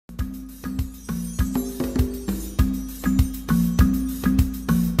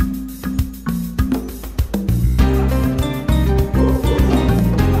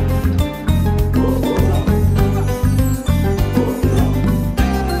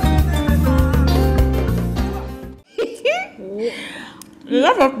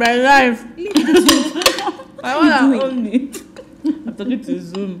of my life. I want to Onny. I'm talking to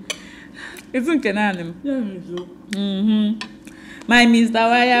Zoom. It's in Canaan. My Mr.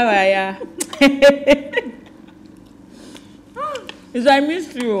 Waya. It's I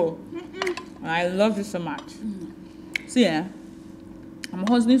miss you. I love you so much. See, I'm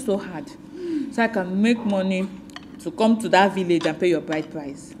hustling so hard so I can make money to come to that village and pay your bride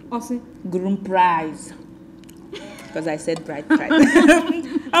price. Awesome. Groom price. Because I said bride price.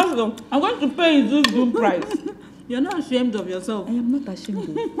 I'm going to pay Izu's groom price. You're not ashamed of yourself. I am not ashamed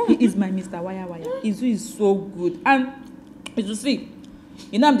of. He is my Mr. Waya. Izu is so good. And you see,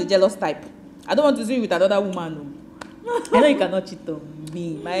 you know I'm the jealous type. I don't want to see you with another woman. I know you cannot cheat on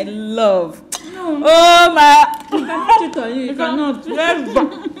me, my love. No. Oh my! You cannot cheat on you. You cannot.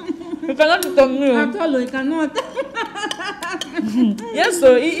 You cannot cheat on me. I told you, you cannot. Yes,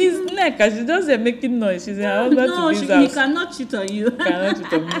 so he is neck and she just making noise. She's in her husband to this house. He cannot cheat on you. He cannot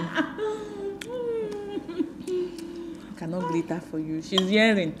cheat on me. I cannot glitter for you. She's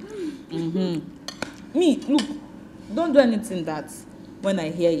hearing. Me, look, don't do anything that when I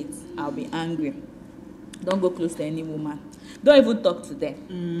hear it, I'll be angry. Don't go close to any woman. Don't even talk to them.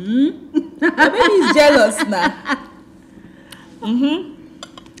 The baby is jealous now.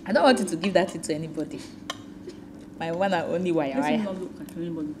 I don't want you to give that to anybody. My one and only wire. Let him not look at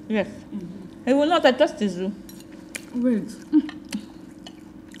anybody. Yes. He will not. I trust you. Wait.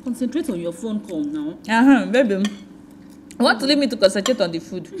 Concentrate on your phone call now. Baby. I want to leave me to concentrate on the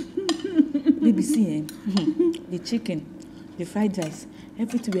food. Baby, see, the chicken, the fried rice,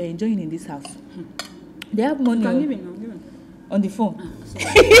 everything we are enjoying in this house. They have money. Can give it now. Give it. On the phone.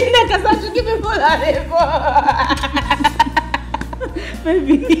 Because I should give me food on the phone.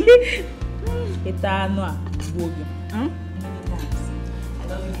 Baby. It's a no. Many times. I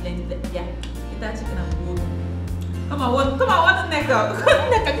love you plenty. Yeah. Get that chicken and bowl. Come on, what the neck up?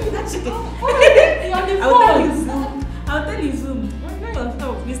 Give me that chicken. You're on the phone. I'll tell you Zoom.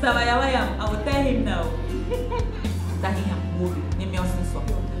 Mr. Waya, I will tell him now. That he can move. Name me also.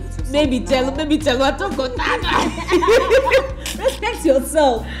 Baby, tell, I don't go that. Respect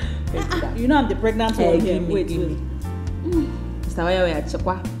yourself. You know I'm the pregnant one here. Wait. Mr. Waya,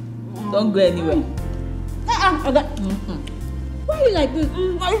 chakwa. Don't go anywhere. Why are you like this?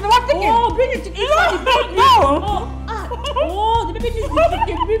 Oh, bring it to Oh, the baby needs the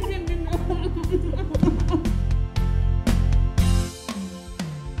chicken.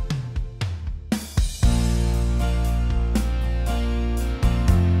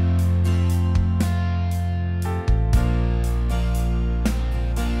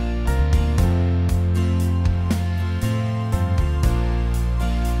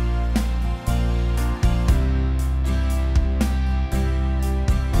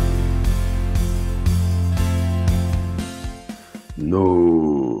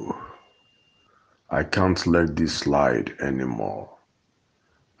 No, I can't let this slide anymore.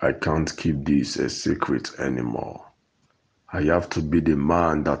 I can't keep this a secret anymore. I have to be the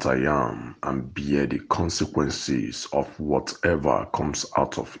man that I am and bear the consequences of whatever comes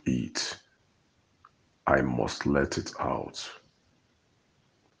out of it. I must let it out.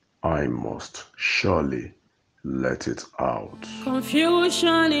 I must surely let it out.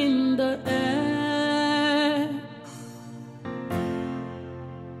 Confusion in the air,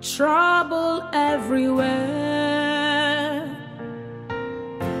 trouble everywhere,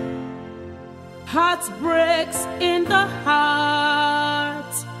 heartbreaks in the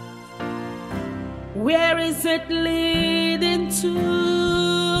heart. Where is it leading to?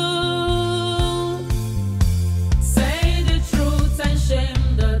 Say the truth and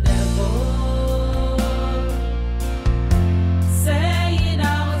shame the devil. Say it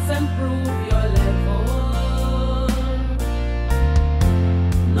out and prove your level.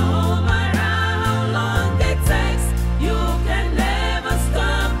 No matter how long it takes, you can never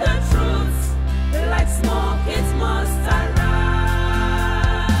stop the truth. Like smoke, it must arise.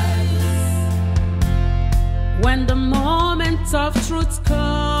 When the moment of truth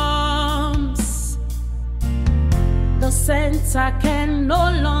comes, the center can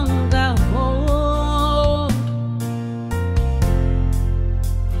no longer hold.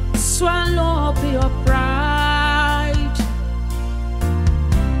 Swallow up your pride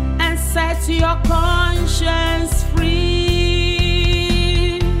and set your conscience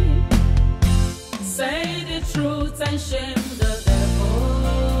free. Say the truth and shame the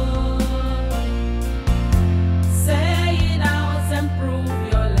devil. Say it out and prove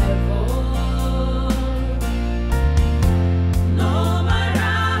your level. No matter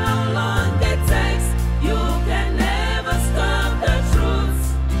how long it takes, you can never stop the truth.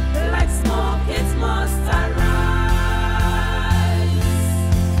 Like smoke, it must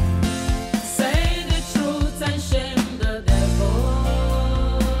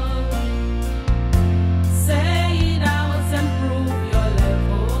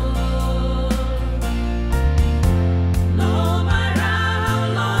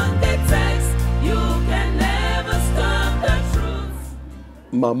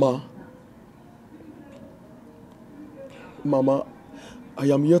Mama, I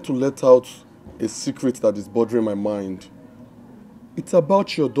am here to let out a secret that is bothering my mind. It's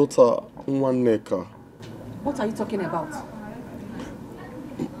about your daughter, Nwaneka. What are you talking about?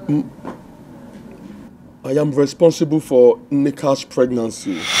 I am responsible for Nneka's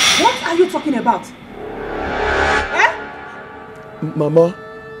pregnancy. What are you talking about? Mama,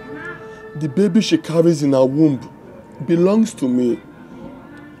 the baby she carries in her womb belongs to me.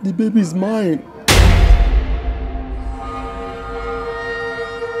 The baby is mine.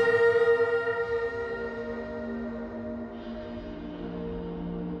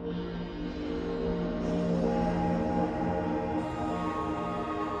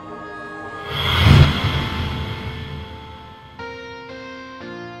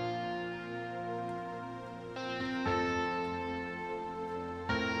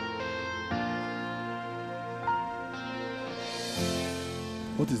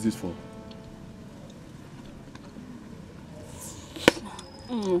 What is this for?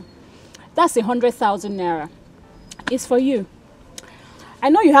 That's 100,000 naira. It's for you. I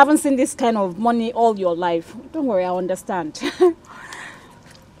know you haven't seen this kind of money all your life. Don't worry, I understand.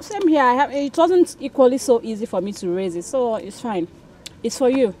 Same here. It wasn't equally so easy for me to raise it, so it's fine. It's for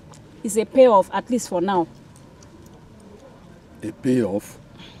you. It's a payoff, at least for now. A payoff?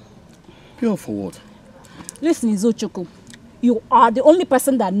 Payoff for what? Listen, Izochukwu. You are the only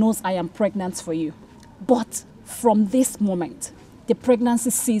person that knows I am pregnant for you. But from this moment, the pregnancy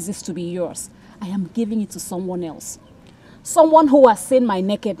ceases to be yours. I am giving it to someone else. Someone who has seen my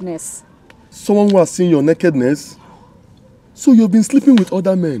nakedness. Someone who has seen your nakedness? So you've been sleeping with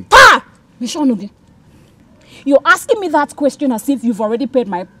other men? Ah! Mishonugi. You're asking me that question as if you've already paid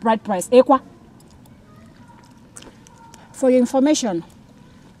my bride price. Ekwa? For your information,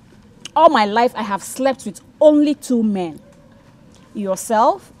 all my life I have slept with only 2 men.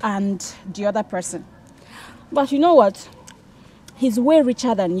 Yourself and the other person. But you know what? He's way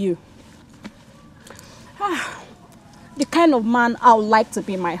richer than you. The kind of man I would like to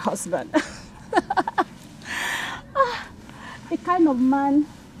be my husband. The kind of man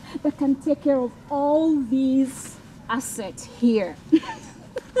that can take care of all these assets here.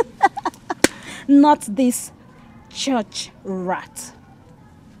 Not this church rat.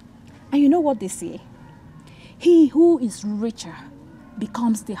 And you know what they say? He who is richer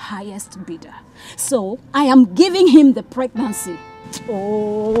becomes the highest bidder. So I am giving him the pregnancy.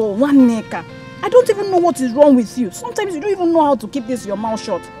 Oh, Nwaneka, I don't even know what is wrong with you. Sometimes you don't even know how to keep this your mouth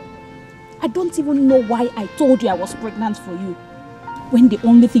shut. I don't even know why I told you I was pregnant for you, when the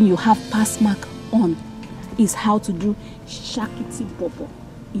only thing you have pass mark on is how to do shakiti bobo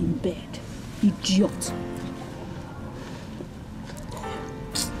in bed. Idiot.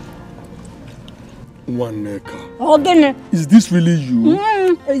 Nwaneka. Ogene. Is this really you?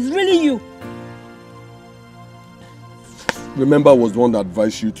 It's really you. Remember, I was the one that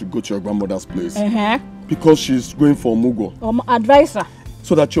advised you to go to your grandmother's place. Because she's going for Mugo. Advisor.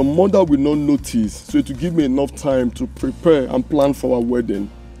 So that your mother will not notice. So it will give me enough time to prepare and plan for our wedding.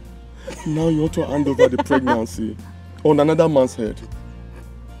 Now you want to hand over the pregnancy on another man's head.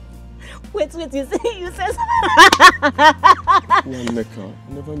 Wait, you said... Nwaneka,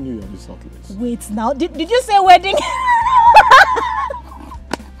 I never knew you were this heartless. Wait now, did you say wedding?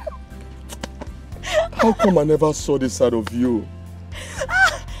 How come I never saw this side of you?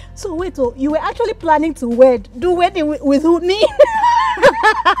 So wait, you were actually planning to do wedding with who? Me?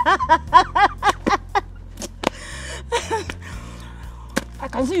 I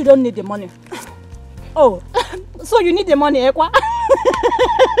can see you don't need the money. Oh, so you need the money, Ekwa?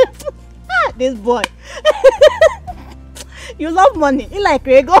 This boy. You love money. You like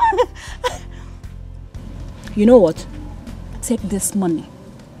Rego. You know what? Take this money.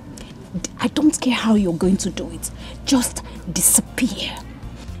 I don't care how you're going to do it. Just disappear.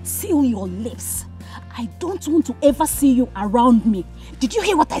 Seal your lips. I don't want to ever see you around me. Did you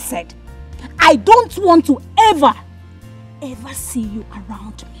hear what I said? I don't want to ever see you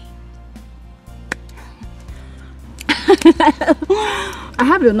around me. I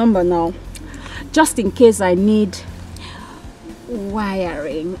have your number now. Just in case I need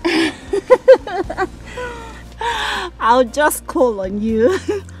wiring. I'll just call on you.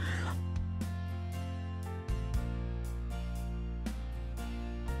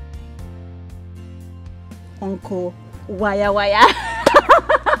 Uncle, wire.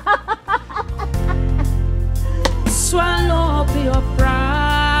 Swallow up your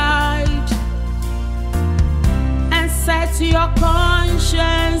pride and set your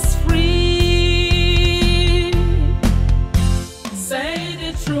conscience free. Say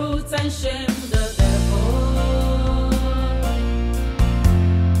the truth and shame the devil.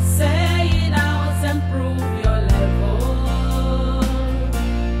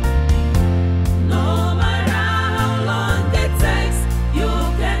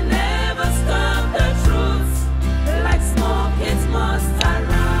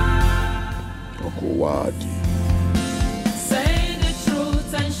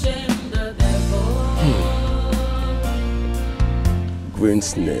 green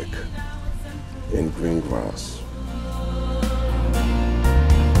snake in green grass.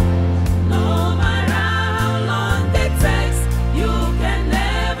 No matter how long it takes, you can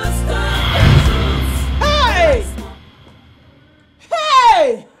never stop the truth. Hey!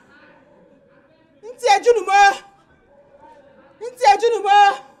 Hey! Nti ejunumo! Nti ejunumo!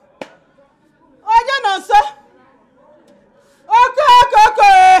 Oja nonso! Oko!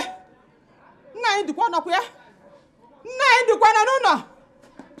 Nna indukwa nokwa ya? Nna indukwa na nuno!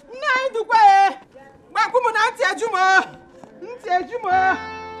 Nna indukwa e! Gbakumu na nti ejumo! Nti ejumo!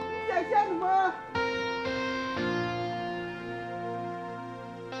 Nti ejunumo!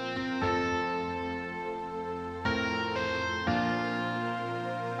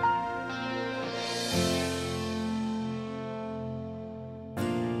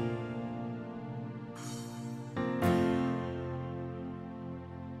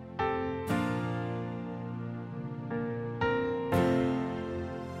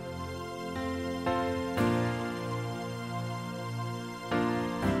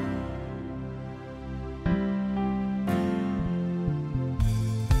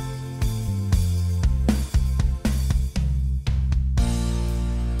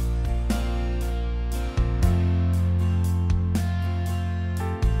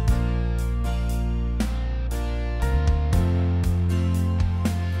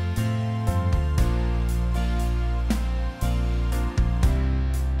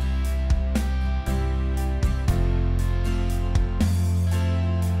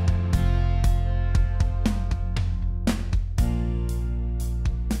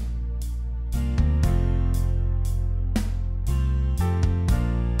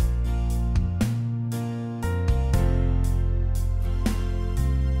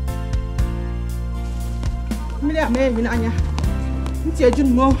 Me anya. Nti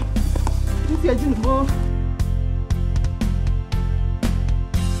ejunumo. Nti ejunumo.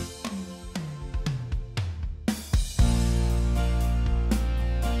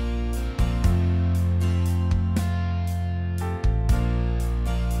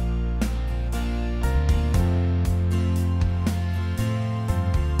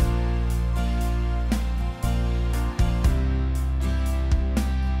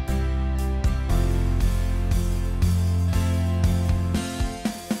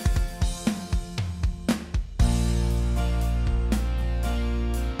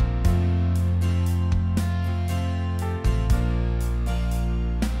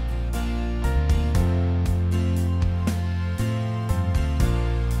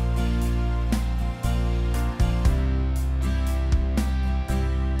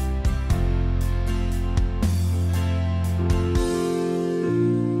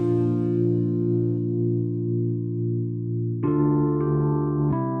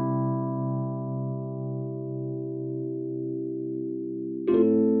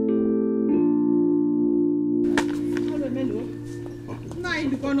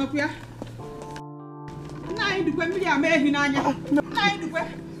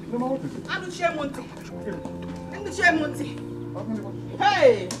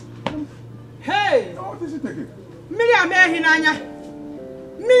 Hey! Hey! What is it again? Miriam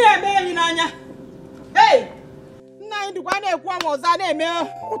Hey!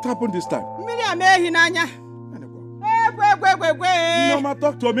 What happened this time? Miriam Mama,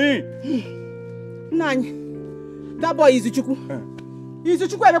 talk to me. Nanya. That boy is Izuchukwu.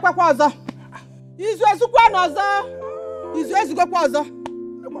 Izuchukwu ebekwa kwa ọzọ. Izu ezukwa n'ọzọ. Izu ezugokwa ọzọ.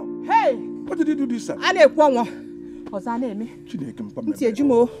 Hey! What did he do this time? A na-ekwu ọnwụ. Ọzọ na-eme. Ntị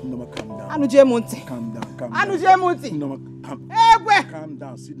ejumo. Anụ je m ntị. Calm down. Anụ je m ntị. Egwe. Calm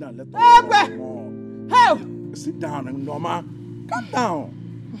down. Sit down. Let us Egwe. Hey! Sit down, Norma. Calm down.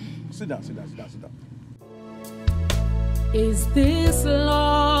 Sit down. Is this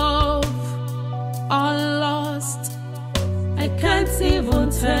love or lost? I can't even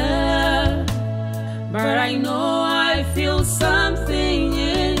tell, but I know I feel something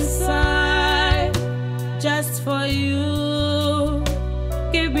inside just for you.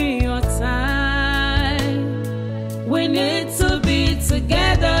 Give me your time. We need to be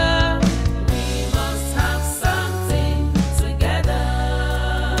together. We must have something together.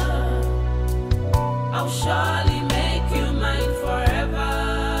 I'll surely make you mine forever.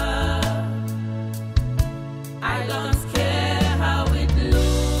 I don't care how it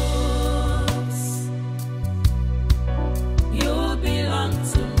looks. You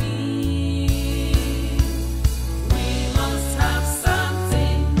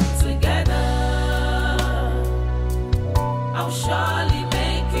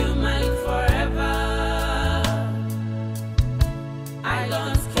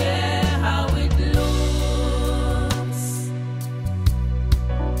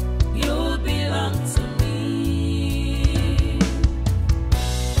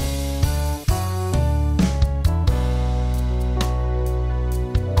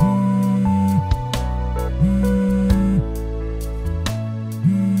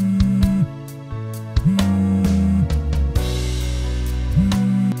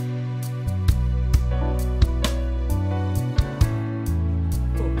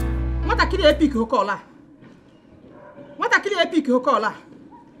nwatakịrị epic hokola. Nwatakịrị epic hokola.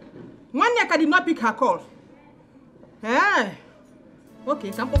 Nwanne did not pick her call. Hey.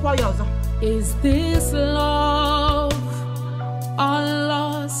 Okay, some people are. Is this love or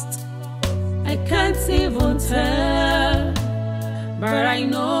lost? I can't even tell, but I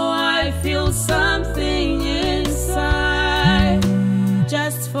know I feel something inside.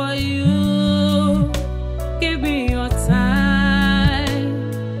 Just for you, give me your time.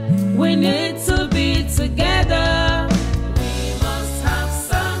 We need to be together. We must have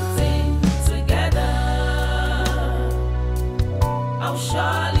something together. I'll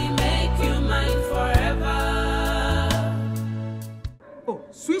surely make you mine forever. Oh,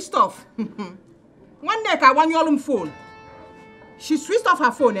 switched off. One neck I want your phone. She switched off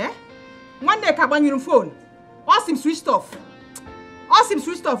her phone, eh? One neck I want your phone. Awesome switched off. Awesome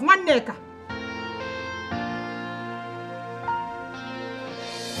switched off. One neck.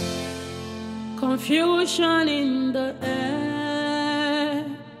 Confusion in the air,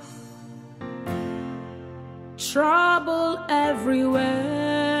 trouble everywhere,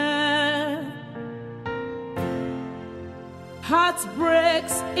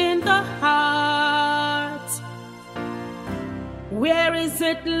 heartbreaks in the heart. Where is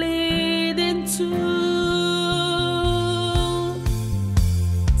it leading to?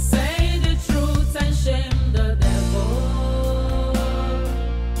 Say the truth and shame the devil.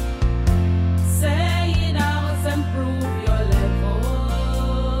 Say it out and prove your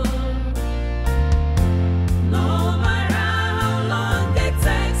level. No matter how long it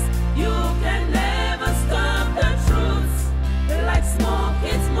takes, you can never stop the truth. Like smoke,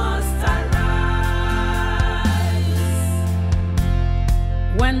 it must arise.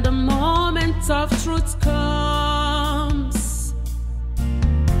 When the moment of truth comes,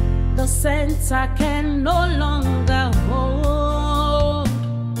 the center can no longer hold.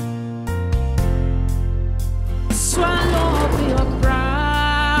 Swallow up your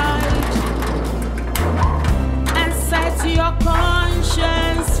pride and set your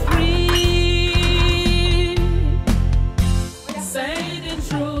conscience free. Say the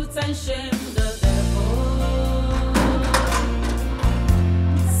truth and shame the devil.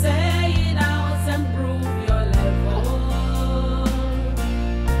 Say it out and prove your level.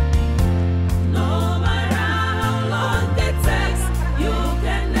 No matter how long it takes, you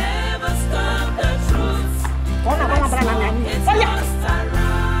can never stop the truth. Like smoke, it must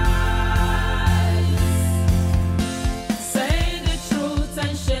arise. Say the truth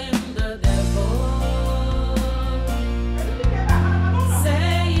and shame the devil.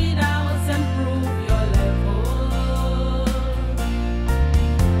 Say it out and prove your level.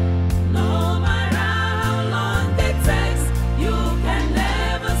 No matter how long it takes, you can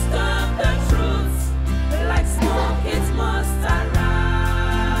never stop the truth. Like smoke, it must arise.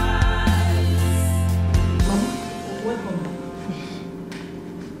 Welcome.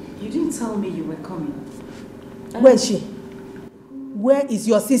 You didn't tell me you were coming. Where is she? Where is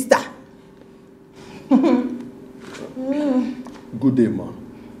your sister? Good day, ma.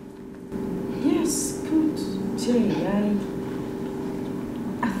 Yes, good day.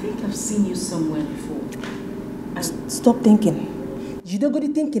 I think I've seen you somewhere before. Stop thinking. You don't go to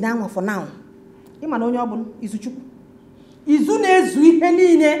thinking now for now. You man onye obun Izuchukwu. Izu na-ezu ihe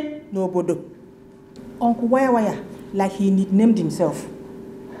niile n'obodo. Uncle Waya, like he nicknamed himself.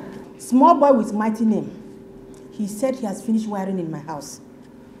 Small boy with mighty name. He said he has finished wiring in my house.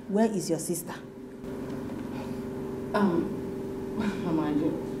 Where is your sister? Mama,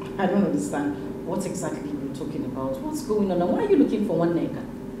 I don't understand what exactly you're talking about. What's going on? Why are you looking for one nigger?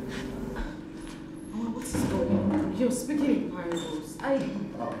 Mama, what is going on? You're speaking in parables.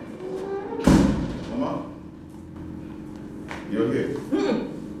 Mama, you're here.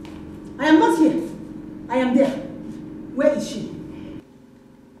 I am not here. I am there. Where is she?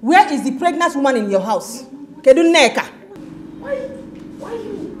 Where is the pregnant woman in your house? Kedu Neka? Why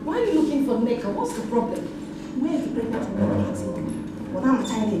are you looking for Neka? What's the problem? Where is the pregnant woman? What am I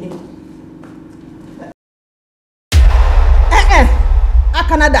telling you?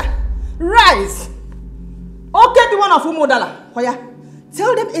 Canada, rise. Okay, the one of Umodala. Hoya,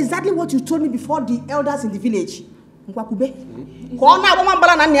 tell them exactly what you told me before the elders in the village.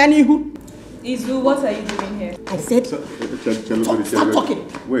 Izu, what are you doing here? I said, stop talking.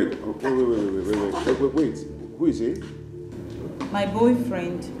 Wait. Who is he? My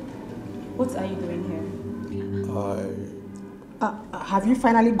boyfriend. What are you doing here? Have you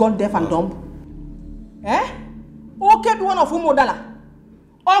finally gone deaf and dumb? Eh? Okay, the one of Umodala.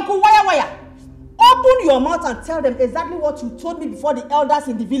 Uncle Waya, open your mouth and tell them exactly what you told me before the elders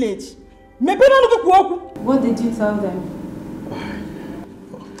in the village. What did you tell them?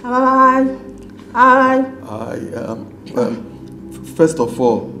 First of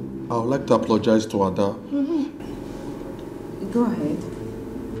all, I would like to apologize to Ada. Go ahead.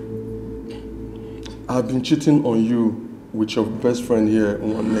 I've been cheating on you with your best friend here,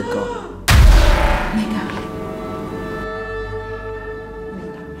 Neka.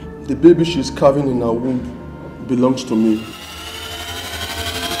 The baby she's carrying in her womb belongs to me.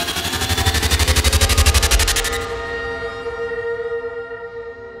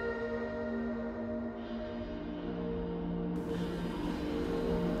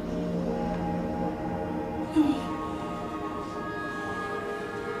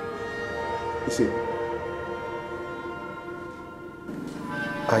 You see,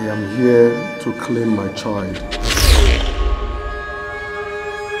 I am here to claim my child.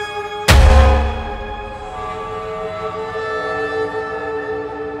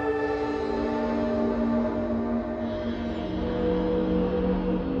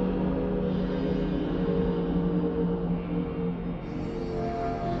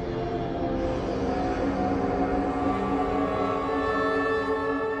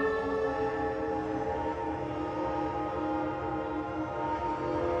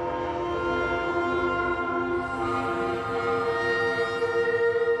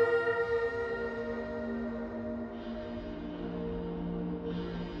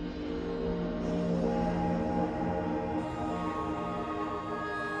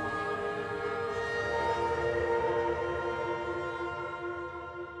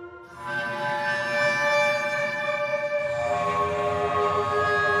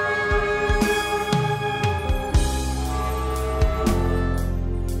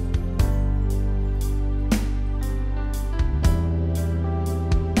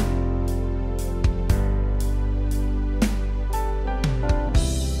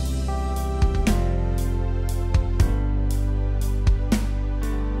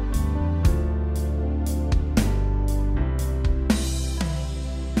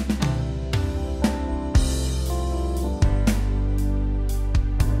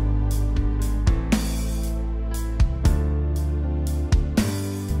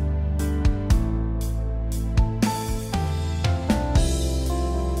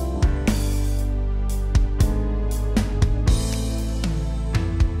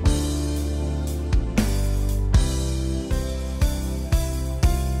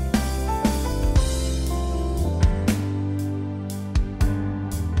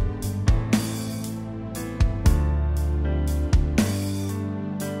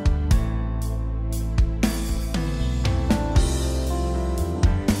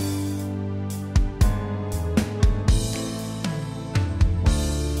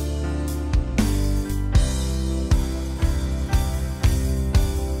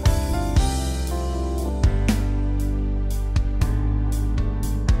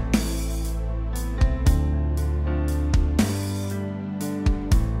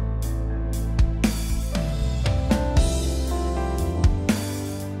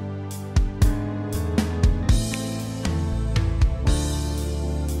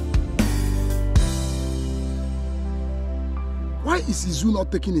 Why is Izu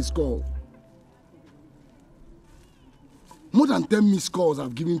not taking his call? More than 10 missed calls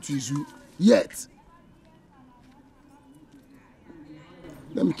I've given to Izu, yet.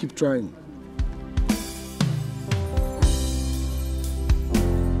 Let me keep trying.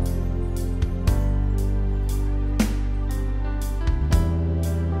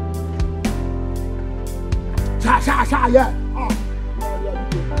 Yeah.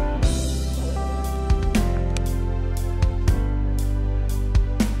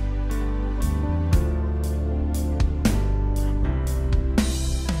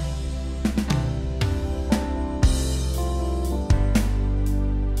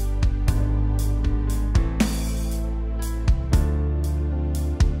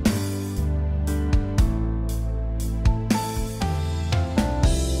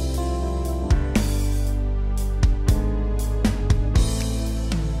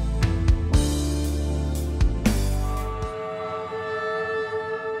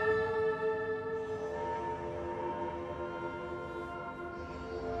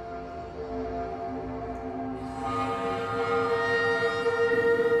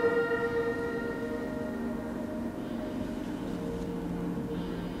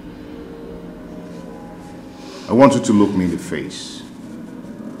 I want you to look me in the face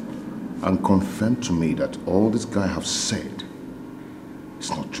and confirm to me that all this guy have said is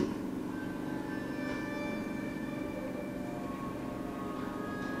not true.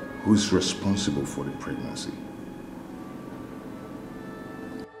 Who is responsible for the pregnancy?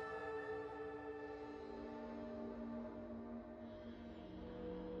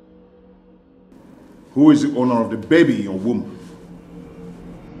 Who is the owner of the baby in your womb?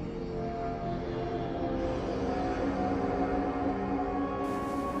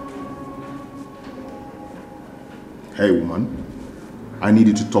 Hey woman, I need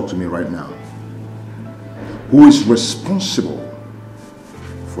you to talk to me right now. Who is responsible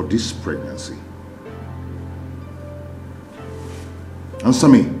for this pregnancy? Answer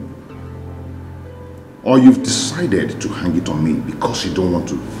me. Or you've decided to hang it on me because you don't want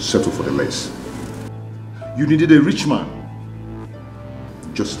to settle for the less. You needed a rich man,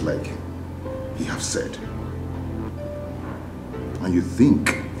 just like he have said. And you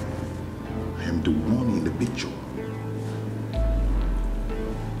think I am the one in the picture.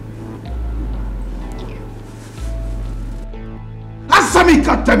 Answer me,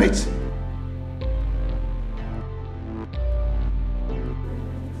 goddammit!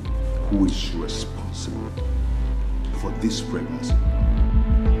 Who is responsible for this pregnancy?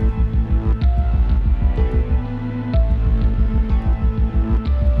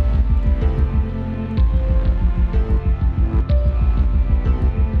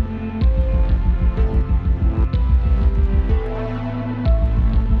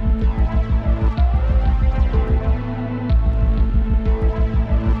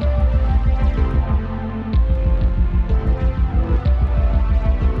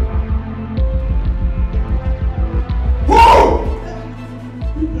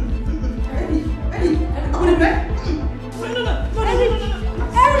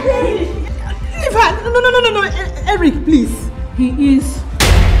 Eric, please. He is.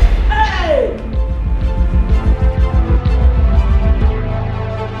 Hey!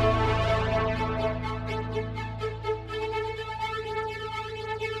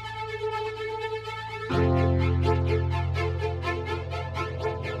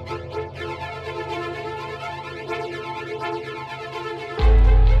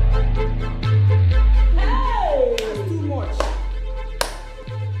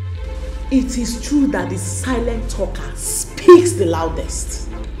 It is true that the silent talker speaks the loudest.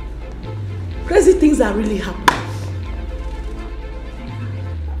 Crazy things are really happening.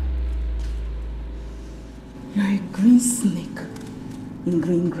 You're a green snake in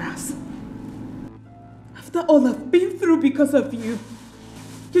green grass. After all I've been through because of you,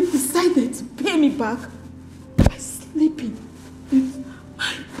 you decided to pay me back by sleeping with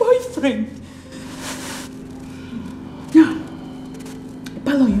my boyfriend. Now,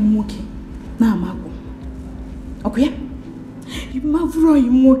 Palo Yumuki. Na mago. Okay? You mavro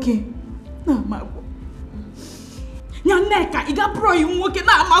yumuke. Na mago. Nyaneka, iga pro yumuke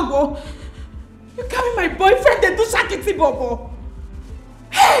na mago. You carry my boyfriend and do shakiti bobo.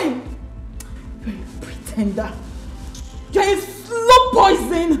 Hey! You're a pretender. You're a slow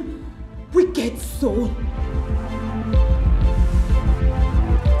poison. Wicked soul.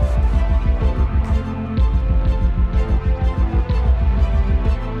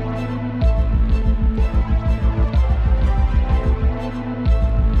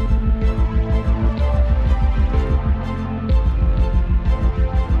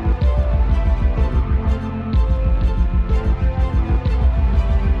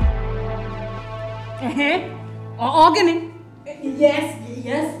 Organic? Yes.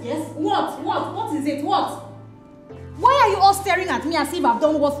 What is it? What? Why are you all staring at me as if I've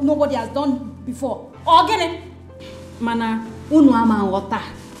done what nobody has done before? Organic? Mana, unu ama wata.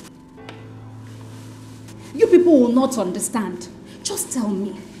 You people will not understand. Just tell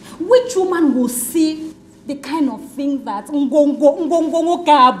me, which woman will see the kind of thing that ngongo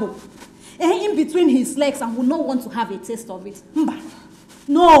kabo in between his legs and will not want to have a taste of it?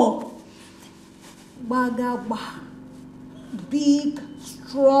 No. Bagaba. Big,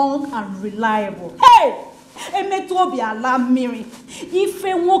 strong, and reliable. Hey! Emeto bi alarm miri.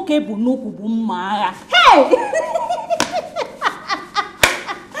 Ife nwoke bu n'okwu bu mma. Hey!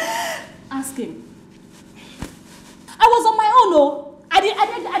 Ask him. I was on my own, no. I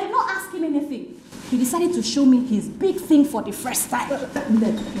did not ask him anything. He decided to show me his big thing for the first time.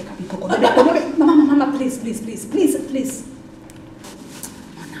 Mama, please.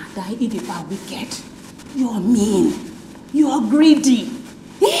 Mama, you are wicked. You are mean. You are greedy.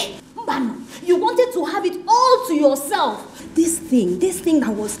 Eh? Mbano, you wanted to have it all to yourself. This thing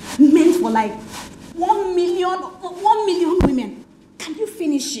that was meant for like 1 million women. Can you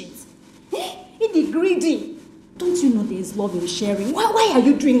finish it? Eh? It is greedy. Don't you know there is love in sharing? Why are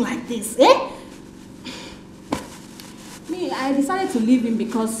you doing like this? Eh? Me, I decided to leave him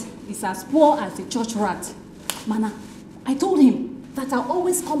because he's as poor as a church rat. Mana, I told him that I'll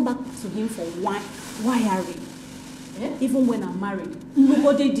always come back to him for wiring. Eh? Even when I'm married.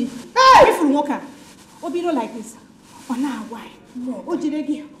 Nobody did. Hey! If you walk out, Obino like this. Ona why? No.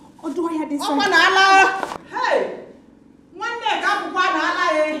 Ojiregi. Or do I have this? Hey! One day, I'm going to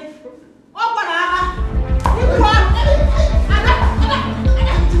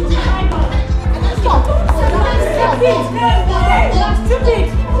stupid!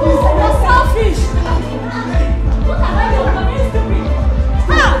 You're selfish! What have I done? You're stupid!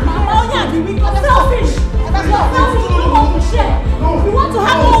 You're selfish! You want to share. You want to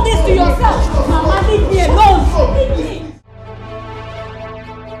have all this to yourself. Mama, leave me alone. Leave me.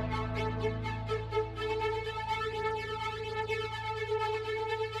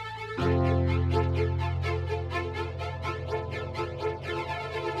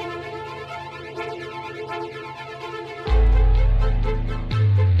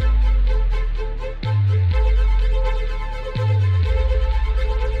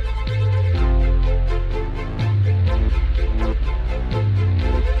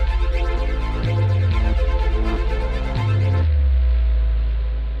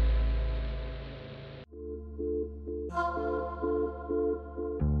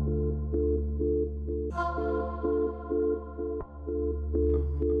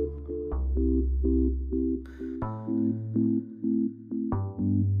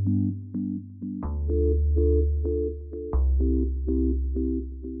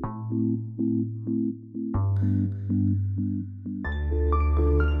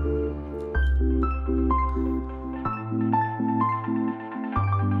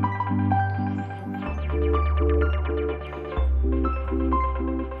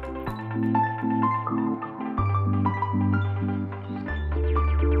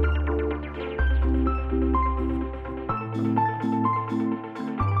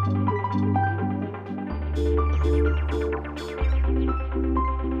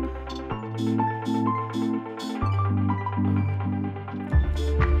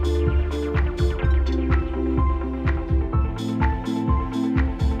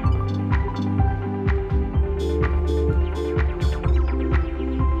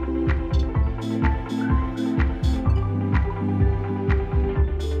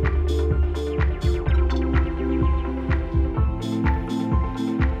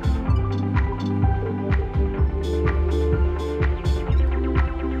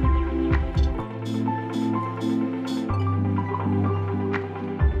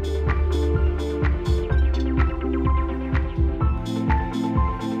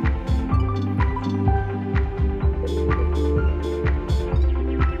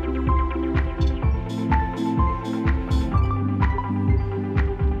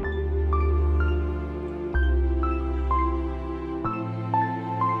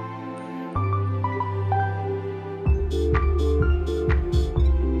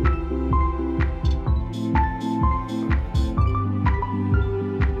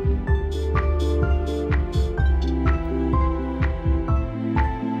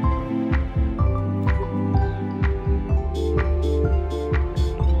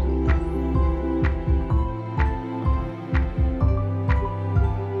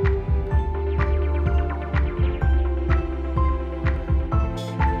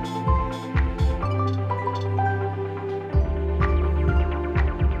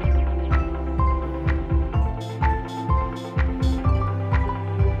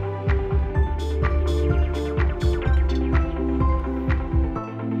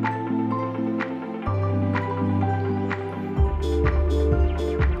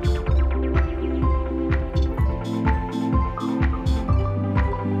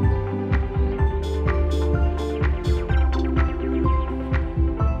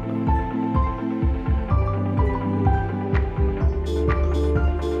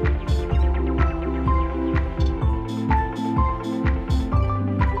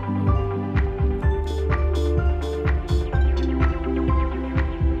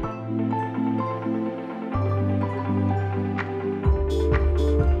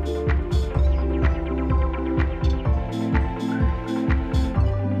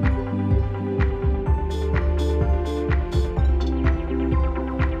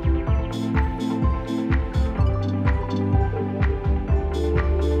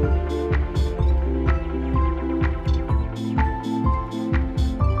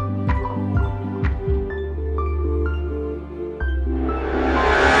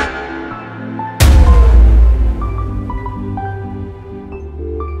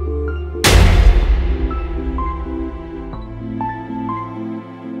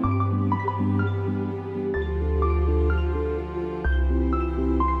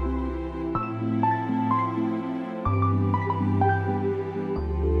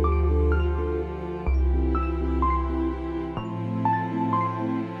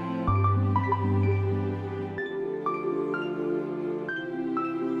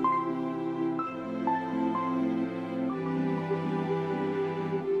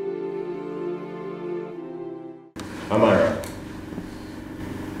 Amara,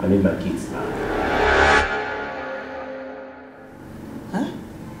 I need my kids back. Huh?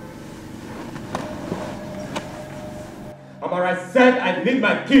 Amara, I said I need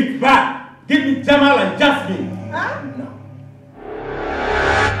my kids back. Give me Jamal and Jasmine. Huh? No.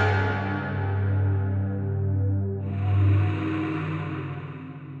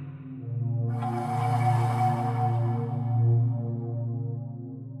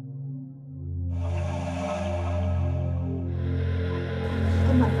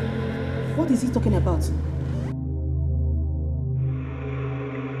 What is he talking about?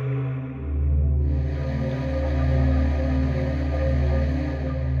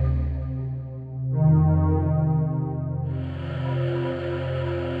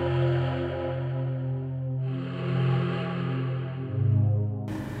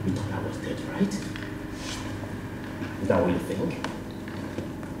 You thought I was dead, right? Is that what you think?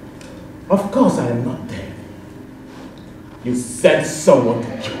 Of course I am not dead. You sent someone to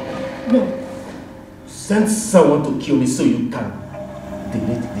kill me. No. You sent someone to kill me so you can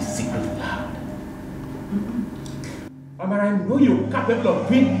delete the secret loud. Amara, I know you're capable of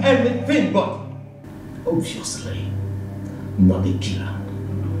doing anything, but obviously not a killer.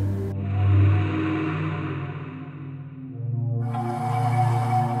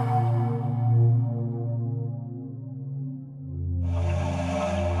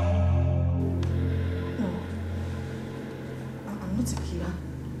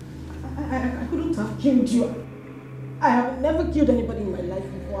 Killed you. I have never killed anybody in my life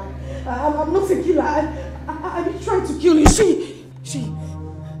before. I'm not a killer. I didn't try to kill you. Yes,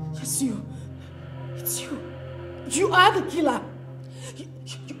 you. It's you. You are the killer.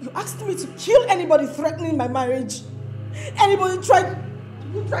 You asked me to kill anybody threatening my marriage. You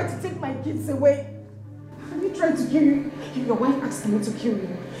tried to take my kids away. You tried to kill you. Your wife asked me to kill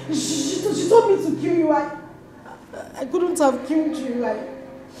you. She told me to kill you. I couldn't have killed you.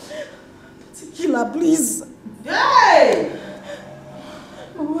 Killer, please. Hey!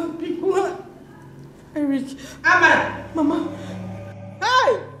 Mama, people. Eric. Amara! Mama.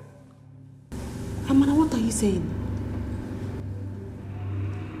 Hey! Amara, what are you saying?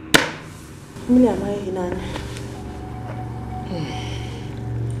 Mili, am I in?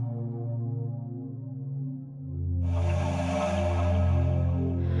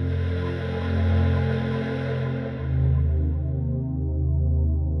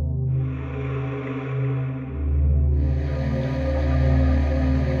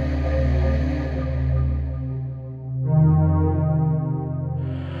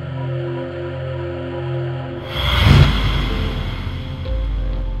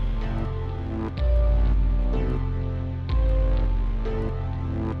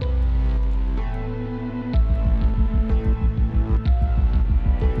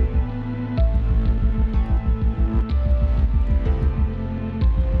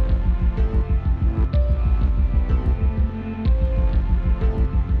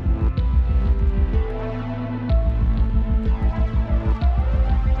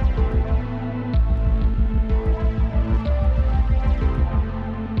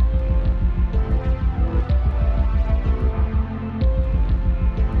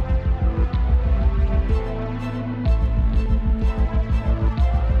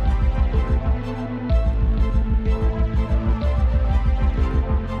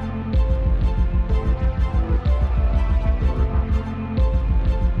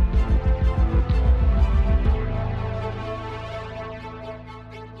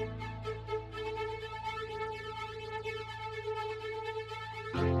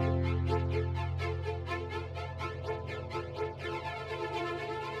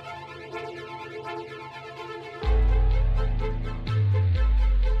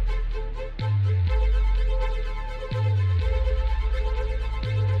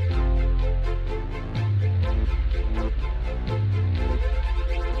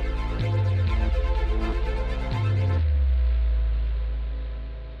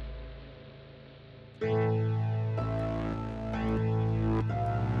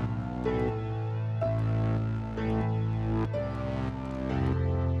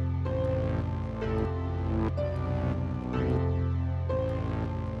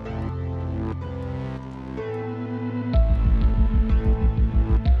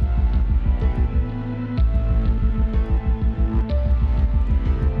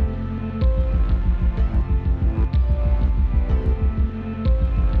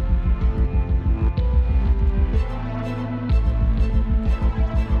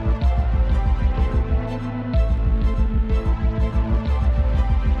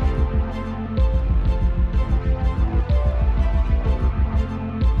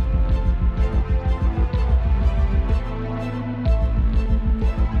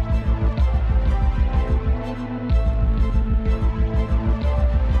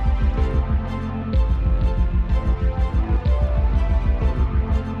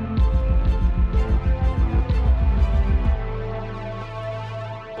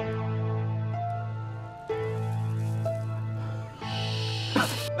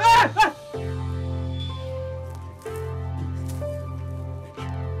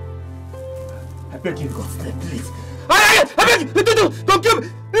 beg you in God's name, please. I beg you, don't kill me.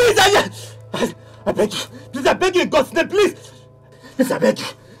 Please, I beg you. Please, I beg you in God's name, please. Please, I beg you.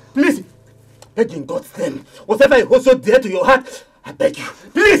 Please. I beg you in God's name. Whatever you hold so dear to your heart, I beg you.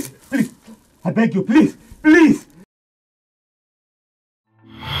 Please, please. I beg you, please, please.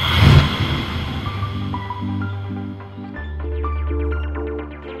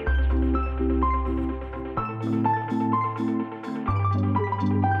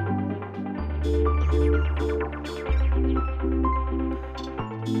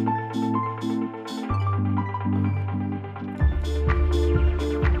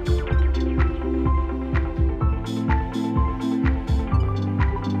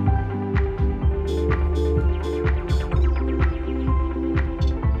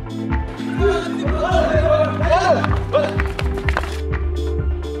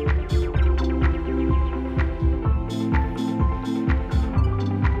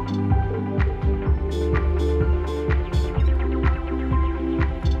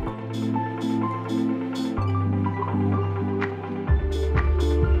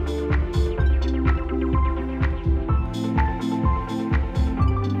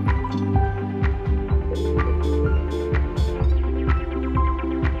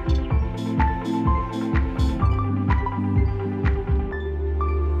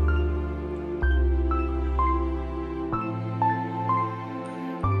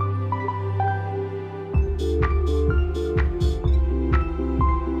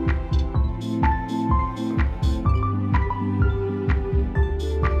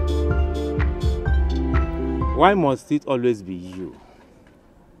 Why must it always be you?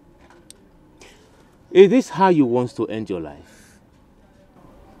 Is this how you want to end your life?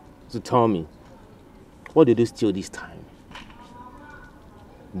 So tell me, what did you steal this time?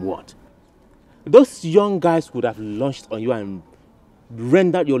 What? Those young guys would have launched on you and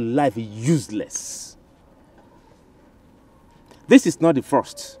rendered your life useless. This is not the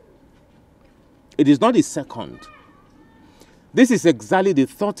first. It is not the second. This is exactly the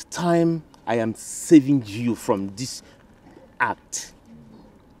third time I am saving you from this act.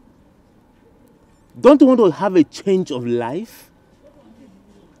 Don't you want to have a change of life?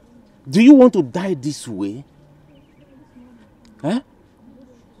 Do you want to die this way? Huh?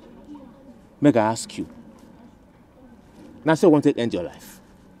 Make I ask you. Now say you want to end your life.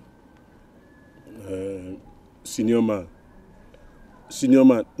 Senior man,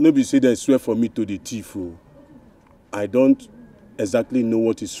 nobody say they swear for me to the thief. I don't exactly know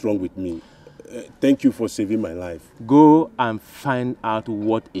what is wrong with me. Thank you for saving my life. Go and find out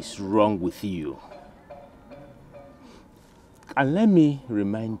what is wrong with you. And let me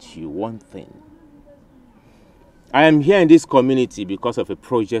remind you one thing. I am here in this community because of a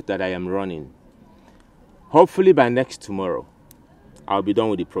project that I am running. Hopefully by next tomorrow, I'll be done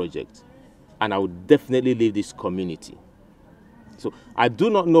with the project. And I will definitely leave this community. So I do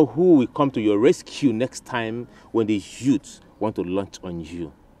not know who will come to your rescue next time when the youth want to launch on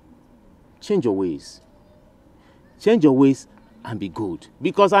you. Change your ways. Change your ways and be good.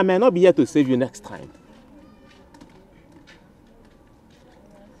 Because I may not be here to save you next time.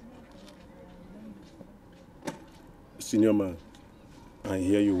 Senior man, I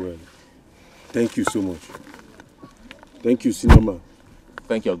hear you well. Thank you so much. Thank you, senior man.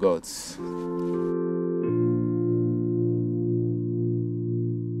 Thank your gods.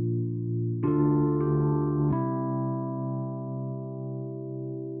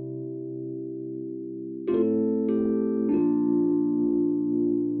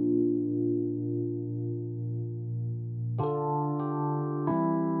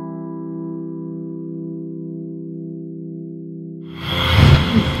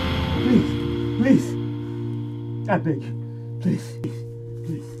 I beg you, please,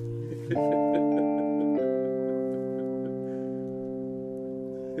 please.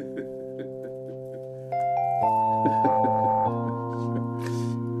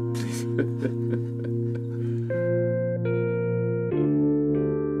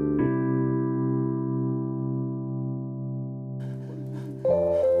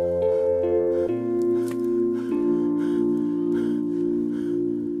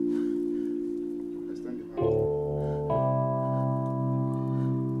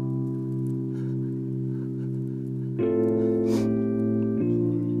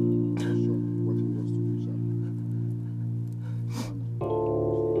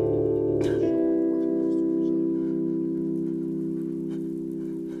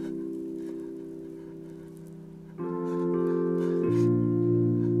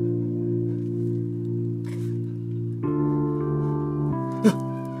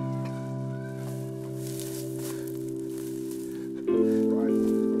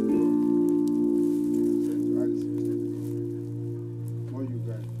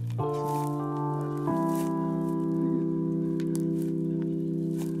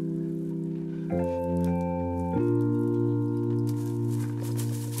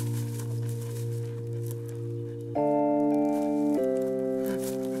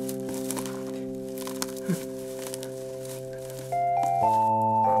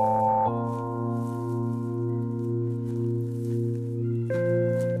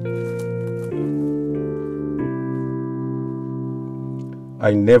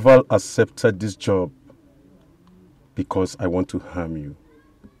 I never accepted this job because I want to harm you,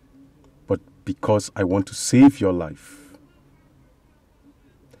 but because I want to save your life.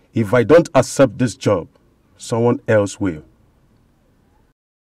 If I don't accept this job, someone else will.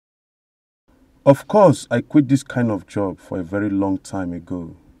 Of course, I quit this kind of job for a very long time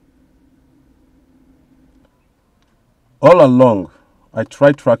ago. All along, I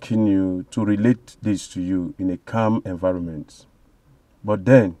tried tracking you to relate this to you in a calm environment. But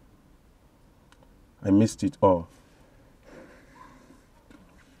then, I missed it all.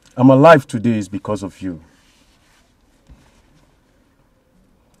 I'm alive today is because of you.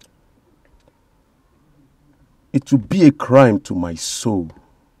 It would be a crime to my soul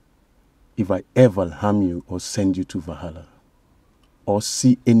if I ever harm you or send you to Valhalla, or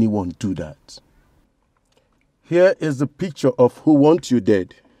see anyone do that. Here is the picture of who wants you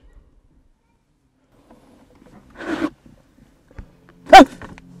dead.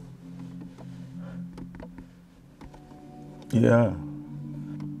 Yeah,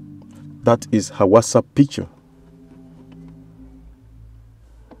 that is her WhatsApp picture.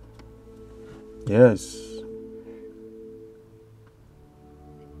 Yes.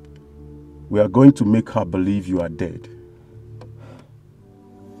 We are going to make her believe you are dead.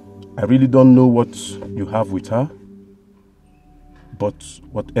 I really don't know what you have with her, but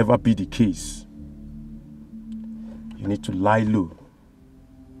whatever be the case, you need to lie low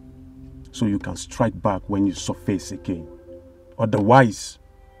so you can strike back when you surface again. Otherwise,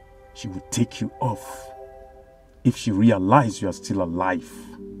 she will take you off if she realizes you are still alive.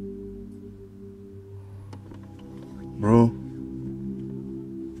 Bro,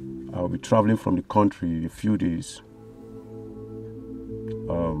 I'll be traveling from the country in a few days.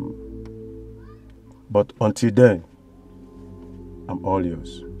 But until then, I'm all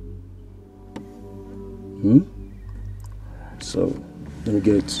yours. So, let me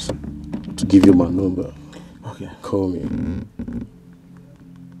get to give you my number. Okay. Call me.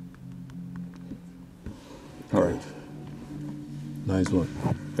 All right. Nice one.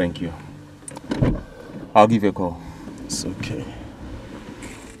 Thank you. I'll give you a call. It's okay.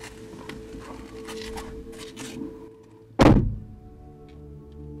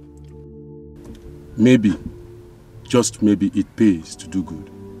 Maybe, just maybe it pays to do good.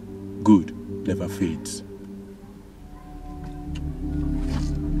 Good never fades.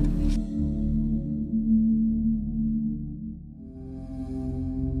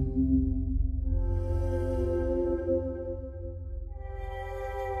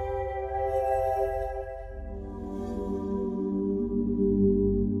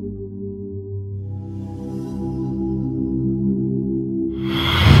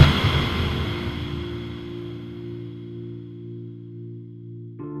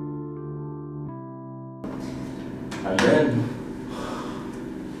 And then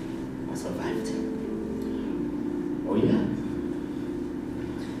I survived. Oh yeah?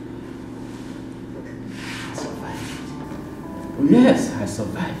 I survived. Oh yes, I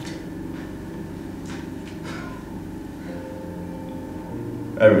survived.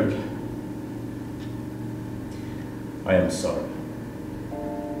 Eric, I am sorry.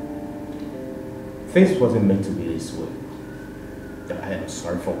 Things wasn't meant to be this way. That I am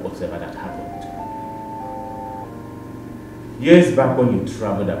sorry for whatever that happened. Years back when you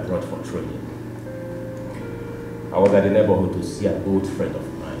traveled abroad for training, I was at the neighborhood to see an old friend of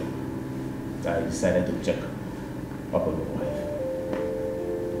mine. I decided to check up on my wife.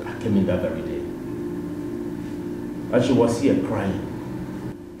 I came in that very day, and she was here crying.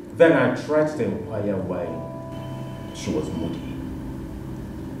 Then I tried to inquire why she was moody.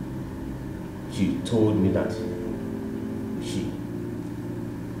 She told me that she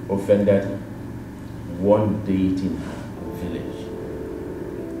offended one deity in her village,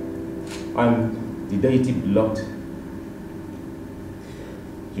 and the deity blocked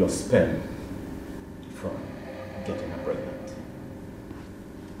your sperm from getting her pregnant.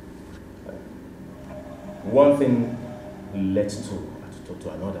 One thing led to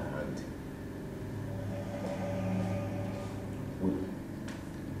another, and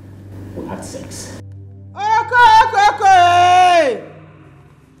we had sex.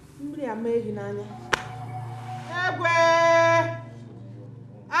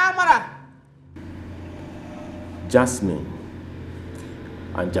 Jasmine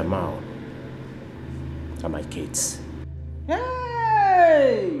and Jamal are my kids.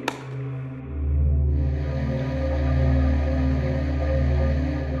 Hey!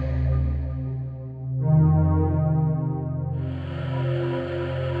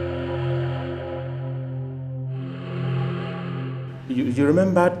 You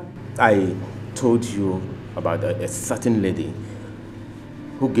remember I told you about a certain lady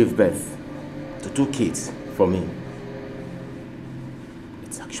who gave birth to 2 kids for me.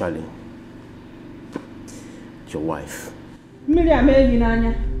 It's actually your wife. Miriam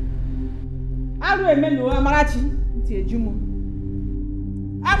Ehinanya. Aru emenu Amarachi nti ejumo.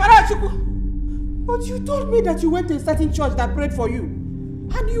 Amarachi. But you told me that you went to a certain church that prayed for you.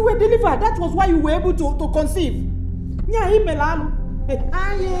 And you were delivered. That was why you were able to conceive. Nya imelalu.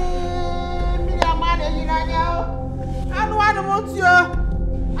 Aye, Miriam Ehinanya. Anu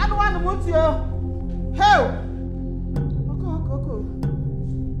want you. Hell.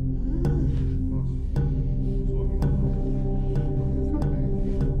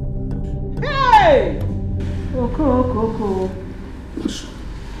 Hey! Oko.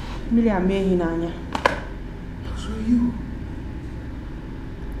 Miriam Ehinanya. So you.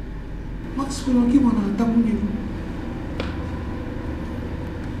 Maxwell, give on a tamu.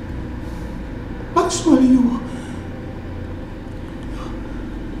 Maxwell, you're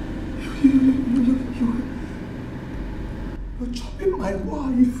chopping my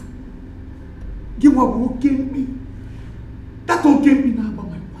wife. Give what will kill me. That don't kill me now about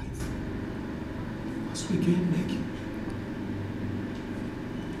my wife. Maxwell, again, Meg.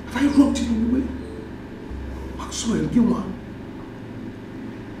 Have I wronged you in a way? Maxwell, give one.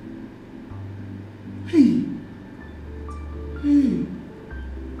 Hey.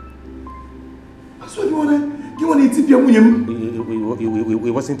 Maxwell, you wanna eat your William?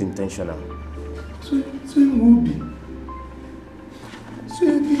 It wasn't intentional. So it will be. So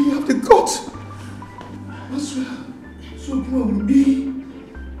you have the guts. Maxwell, so you will be.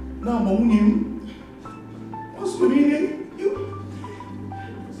 Now, my William. Maxwell, you.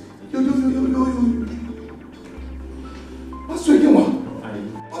 Maxwell, you want?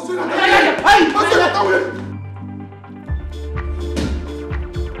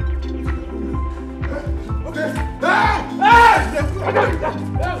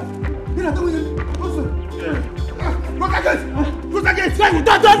 Don't touch me!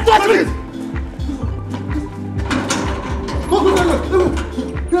 Don't touch me!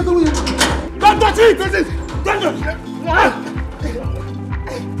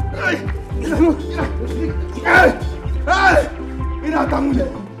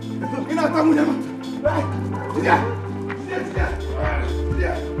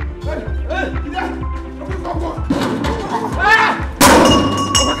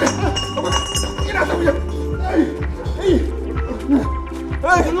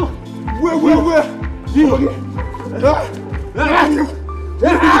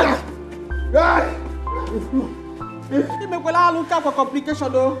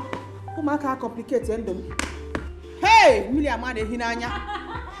 Complication though. Who make her complicate endom? Hey, Miriam Ehinanya.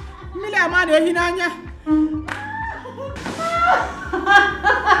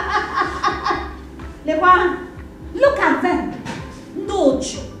 Lewa, look at them. No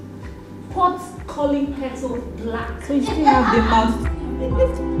joke. Pot calling kettle black. So you still have the mouth.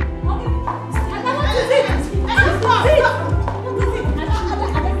 What is it? I'm pregnant.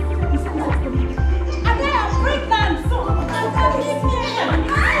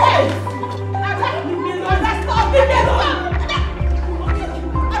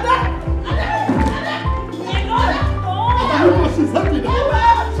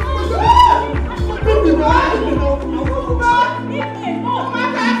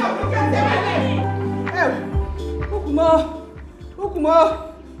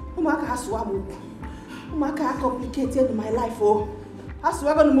 Umaka complicated my life, oh. As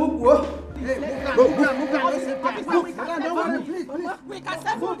we're gonna move, oh. We can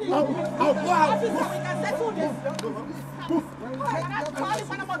settle this. We can settle this.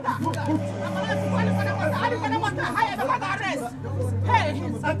 Hey,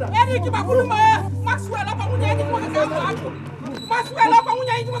 Eric, Maxwell,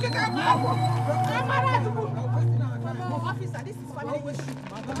 Officer, this is family issue.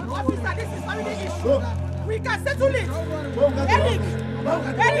 Officer, this is family issue. We can settle it.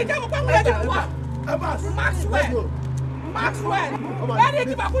 Eric, Maxwell. Eric,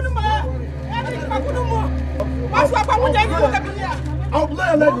 I'll play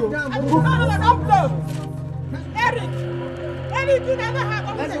a Lego. Eric, you never have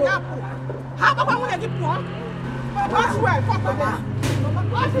a apple. How about when I get one? Maxwell,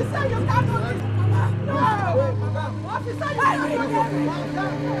 Officer, you can't do this. No! Officer, you can't do this.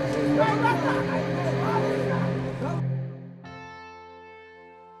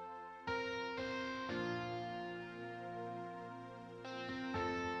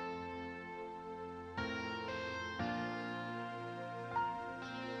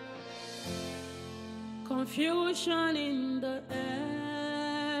 Confusion in the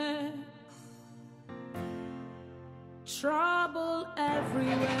air, trouble everywhere.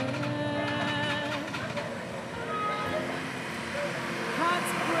 everywhere.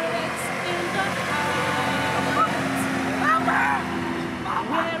 Heartbreaks in the heart.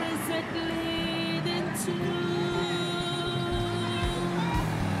 Where is it leading to?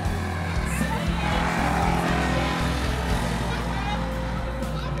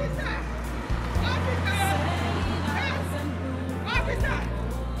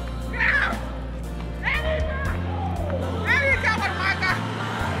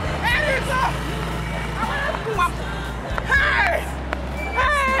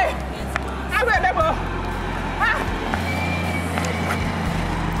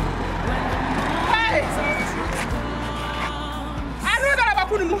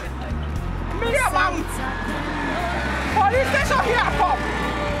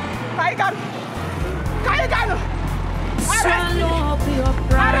 Swallow up your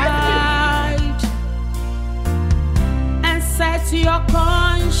pride and set your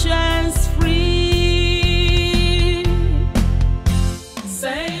conscience free.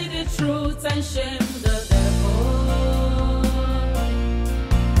 Say the truth and shame the devil.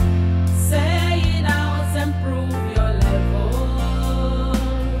 Say it out and prove your level.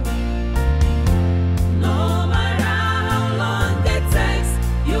 No matter how long it takes,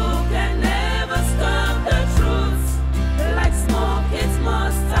 you can never stop the truth. Like smoke, it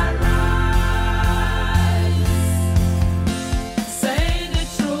must arise. Say the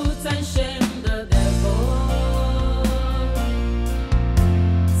truth and shame the devil.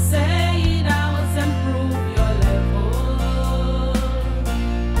 Say it out and prove your level.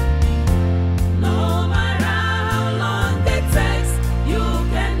 No matter how long it takes, you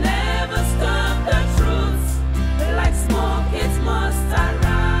can never stop the truth. Like smoke, it must arise.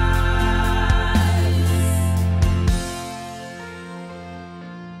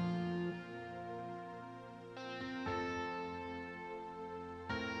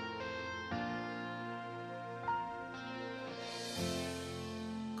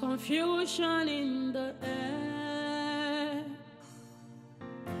 Confusion in the air,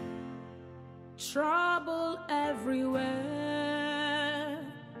 trouble everywhere,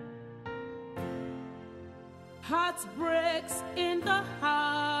 heartbreaks in the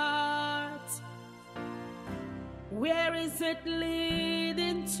heart. Where is it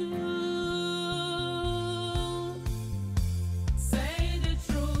leading to?